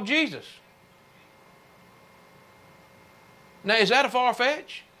have to know Jesus. Now, is that a far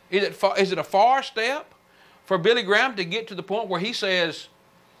fetch? Is it a far step for Billy Graham to get to the point where he says,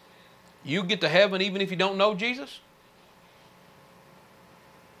 you get to heaven even if you don't know Jesus?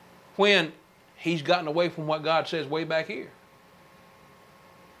 When he's gotten away from what God says way back here.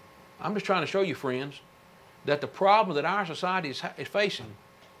 I'm just trying to show you, friends, that the problem that our society is facing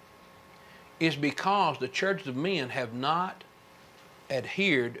is because the churches of men have not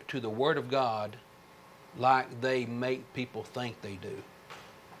adhered to the Word of God like they make people think they do.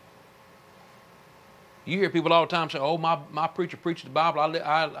 You hear people all the time say, oh, my preacher preaches the Bible,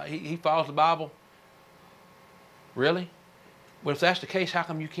 he follows the Bible. Really? Well, if that's the case, how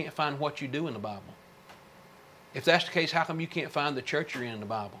come you can't find what you do in the Bible? If that's the case, how come you can't find the church you're in the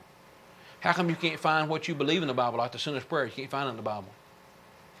Bible? How come you can't find what you believe in the Bible, like the sinner's prayer? You can't find it in the Bible.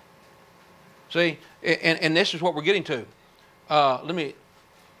 See, and this is what we're getting to. let me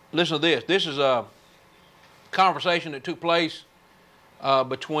listen to this. This is a conversation that took place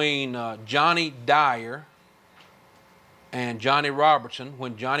between Johnny Dyer and Johnny Robertson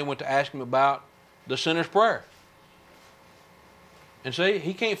when Johnny went to ask him about the sinner's prayer. And see,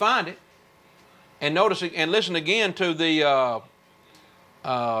 he can't find it. And notice and listen again to the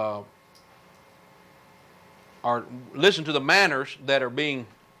or listen to the manners that are being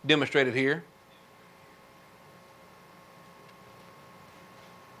demonstrated here.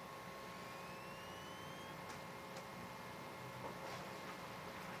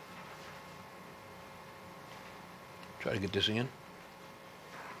 Try to get this in.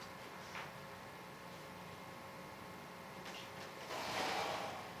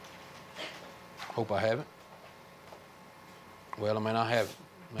 Hope I have it. Well, I may not have it.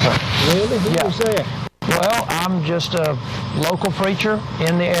 Really? Who was that? Well, I'm just a local preacher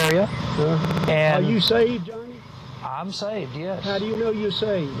in the area. And are you saved, Johnny? I'm saved, yes. How do you know you're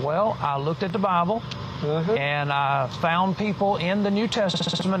saved? Well, I looked at the Bible, and I found people in the New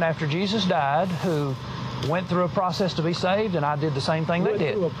Testament after Jesus died who went through a process to be saved, and I did the same thing they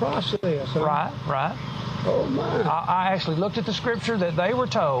did. Went through a process, huh? Right, right. Oh, my. I actually looked at the scripture that they were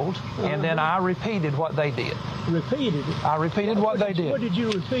told, and then I repeated what they did. Repeated it? I repeated what they did. What did you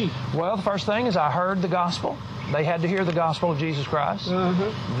repeat? Well, the first thing is I heard the gospel. They had to hear the gospel of Jesus Christ.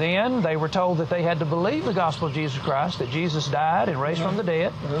 Then they were told that they had to believe the gospel of Jesus Christ, that Jesus died and raised from the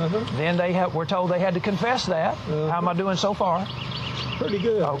dead. Then they were told they had to confess that. How am I doing so far? Pretty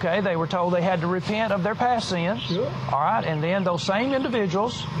good. Okay, they were told they had to repent of their past sins. All right, and then those same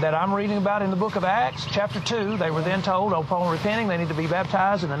individuals that I'm reading about in the book of Acts, chapter 2, they were then told upon repenting they need to be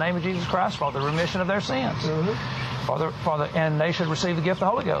baptized in the name of Jesus Christ for the remission of their sins. And they should receive the gift of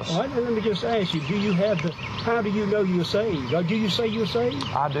the Holy Ghost. All right, let me just ask you, how do you know you're saved? Or do you say you're saved?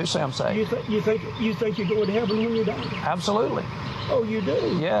 I do say I'm saved. You think you're going to heaven when you die? Absolutely. Oh, you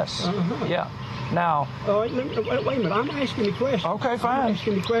do? Yes. Yeah. Now, wait a minute. I'm asking the question. Okay, fine. I'm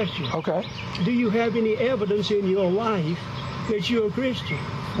asking the question. Okay. Do you have any evidence in your life that you're a Christian?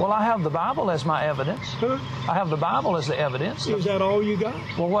 Well, I have the Bible as my evidence. Huh? I have the Bible as the evidence. Is that all you got?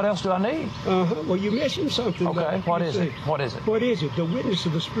 Well, what else do I need? Well, you're missing something. Okay, what is it? What is it? What is it? The witness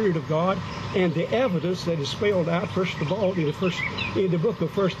of the Spirit of God and the evidence that is spelled out, first of all, in the book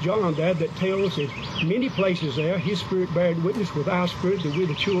of 1 John, that tells in many places there, His Spirit bearing witness with our spirit that we're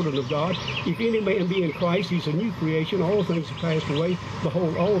the children of God. If any man be in Christ, he's a new creation. All things have passed away.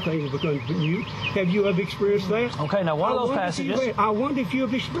 Behold, all things have become new. Have you ever experienced that? Okay, now one of those passages. I wonder if you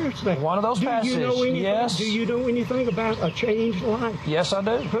have experienced that. One of those passages. Yes. Do you know anything about a changed life? Yes, I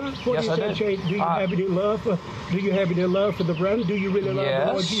do. Huh? Yes, I do. Do you have any love for? Do you have any love for the brethren? Do you really love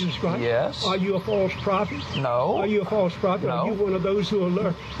the Lord Jesus Christ? Yes. Are you a false prophet? No. Are you a false prophet? No. Are you one of those who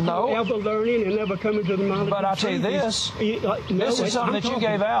are ever learning and never coming to the knowledge of the truth? But I'll tell you this. This is something that you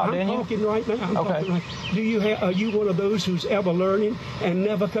gave out, didn't you? I'm talking right now. Okay. Are you one of those who's ever learning and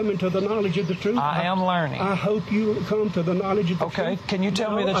never coming to the knowledge of the truth? I am learning. I hope you come to the knowledge of the truth. Okay. Can you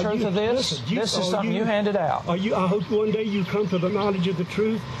tell me the truth of this? This is something you handed out. I hope one day you come to the knowledge of the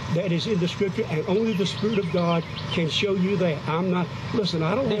truth that is in the Scripture, and only the Spirit of God can show you that. Listen,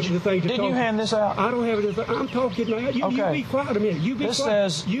 I don't have anything to talk. Did you hand this out? I don't have anything. I'm talking now. You be quiet a minute. You be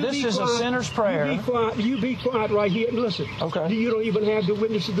quiet. This is a sinner's prayer. You be quiet. You be quiet right here and listen. Okay. You don't even have the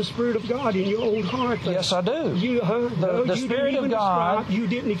witness of the Spirit of God in your own heart. Yes, I do. The Spirit of God. You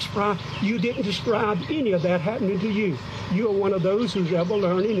didn't describe any of that happening to you. You're one of those who's ever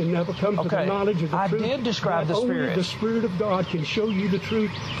learning and never come to the knowledge of the truth. I did describe the Spirit. Only the Spirit of God can show you the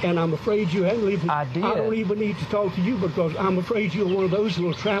truth, and I'm afraid you haven't even. I did. I don't even need to talk to you because I'm afraid you're one of those who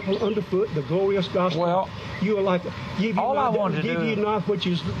will trample underfoot the glorious gospel. Well, you are like give you not which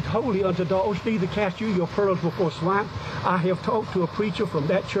is holy unto dogs, neither cast you your pearls before swine. I have talked to a preacher from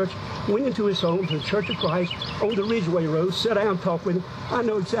that church, went into his home to the Church of Christ on the Ridgeway Road, sat down, talked with him. I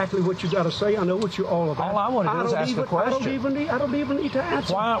know exactly what you got to say. I know what you're all about. All I want to do is ask a question. I don't even need to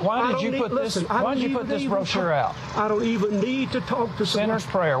answer. Why did you put this brochure out? I don't even need to talk to someone. Sinner's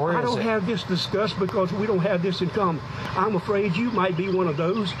Prayer, where is it? I don't have this discussed because we don't have this in common. I'm afraid you might be one of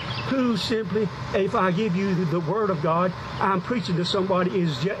those who simply, if I give you the Word of God, I'm preaching to somebody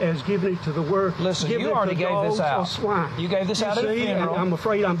as giving it to the Word. Listen, you already gave this out. Swine. You gave this out at a funeral. And I'm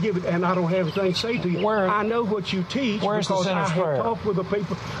afraid I'm giving, and I don't have anything to say to you. I know what you teach because I have talked with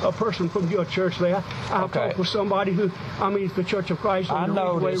a person from your church there. I've talked with somebody the Church of Christ on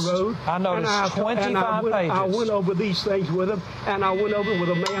the Ridgeway Road. I noticed 25 pages. I went over these things with him, and I went over with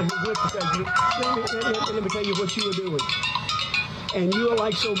a man who went to tell you, let me tell you what you were doing. And you are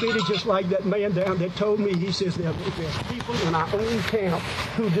like so bitter, just like that man down that told me, he says, there's people in our own camp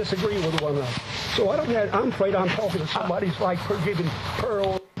who disagree with one another. So I'm afraid I'm talking to somebody who's like giving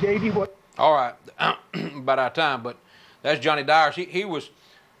Pearl, gave you what. All right, about our time, but that's Johnny Dyers. He was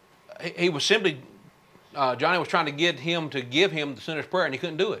simply, Johnny was trying to get him to give him the sinner's prayer, and he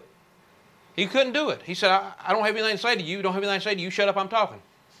couldn't do it. He couldn't do it. He said, I don't have anything to say to you. Don't have anything to say to you. Shut up, I'm talking.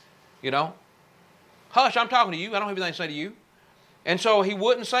 You know? Hush, I'm talking to you. I don't have anything to say to you. And so he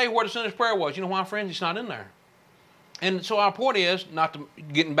wouldn't say where the sinner's prayer was. You know why, friends? It's not in there. And so our point is, not to,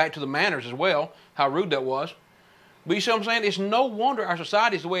 getting back to the manners as well, how rude that was. But you see what I'm saying? It's no wonder our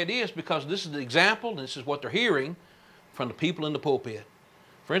society is the way it is, because this is the example, and this is what they're hearing from the people in the pulpit.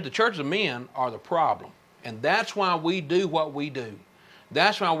 Friends, the churches of men are the problem. And that's why we do what we do.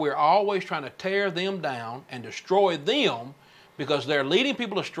 That's why we're always trying to tear them down and destroy them, because they're leading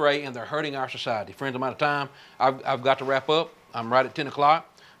people astray and they're hurting our society. Friends, I'm out of time. I've got to wrap up. I'm right at 10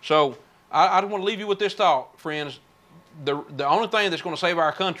 o'clock. So I just want to leave you with this thought, friends. The only thing that's going to save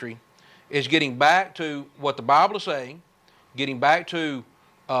our country is getting back to what the Bible is saying, getting back to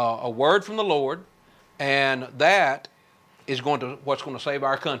a word from the Lord, and that is what's going to save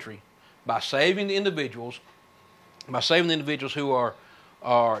our country, by saving the individuals, who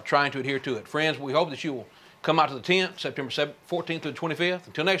are trying to adhere to it. Friends, we hope that you will come out to the tent, September 14th through the 25th.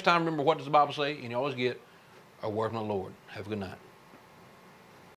 Until next time, remember, what does the Bible say? And you always get a word from the Lord. Have a good night.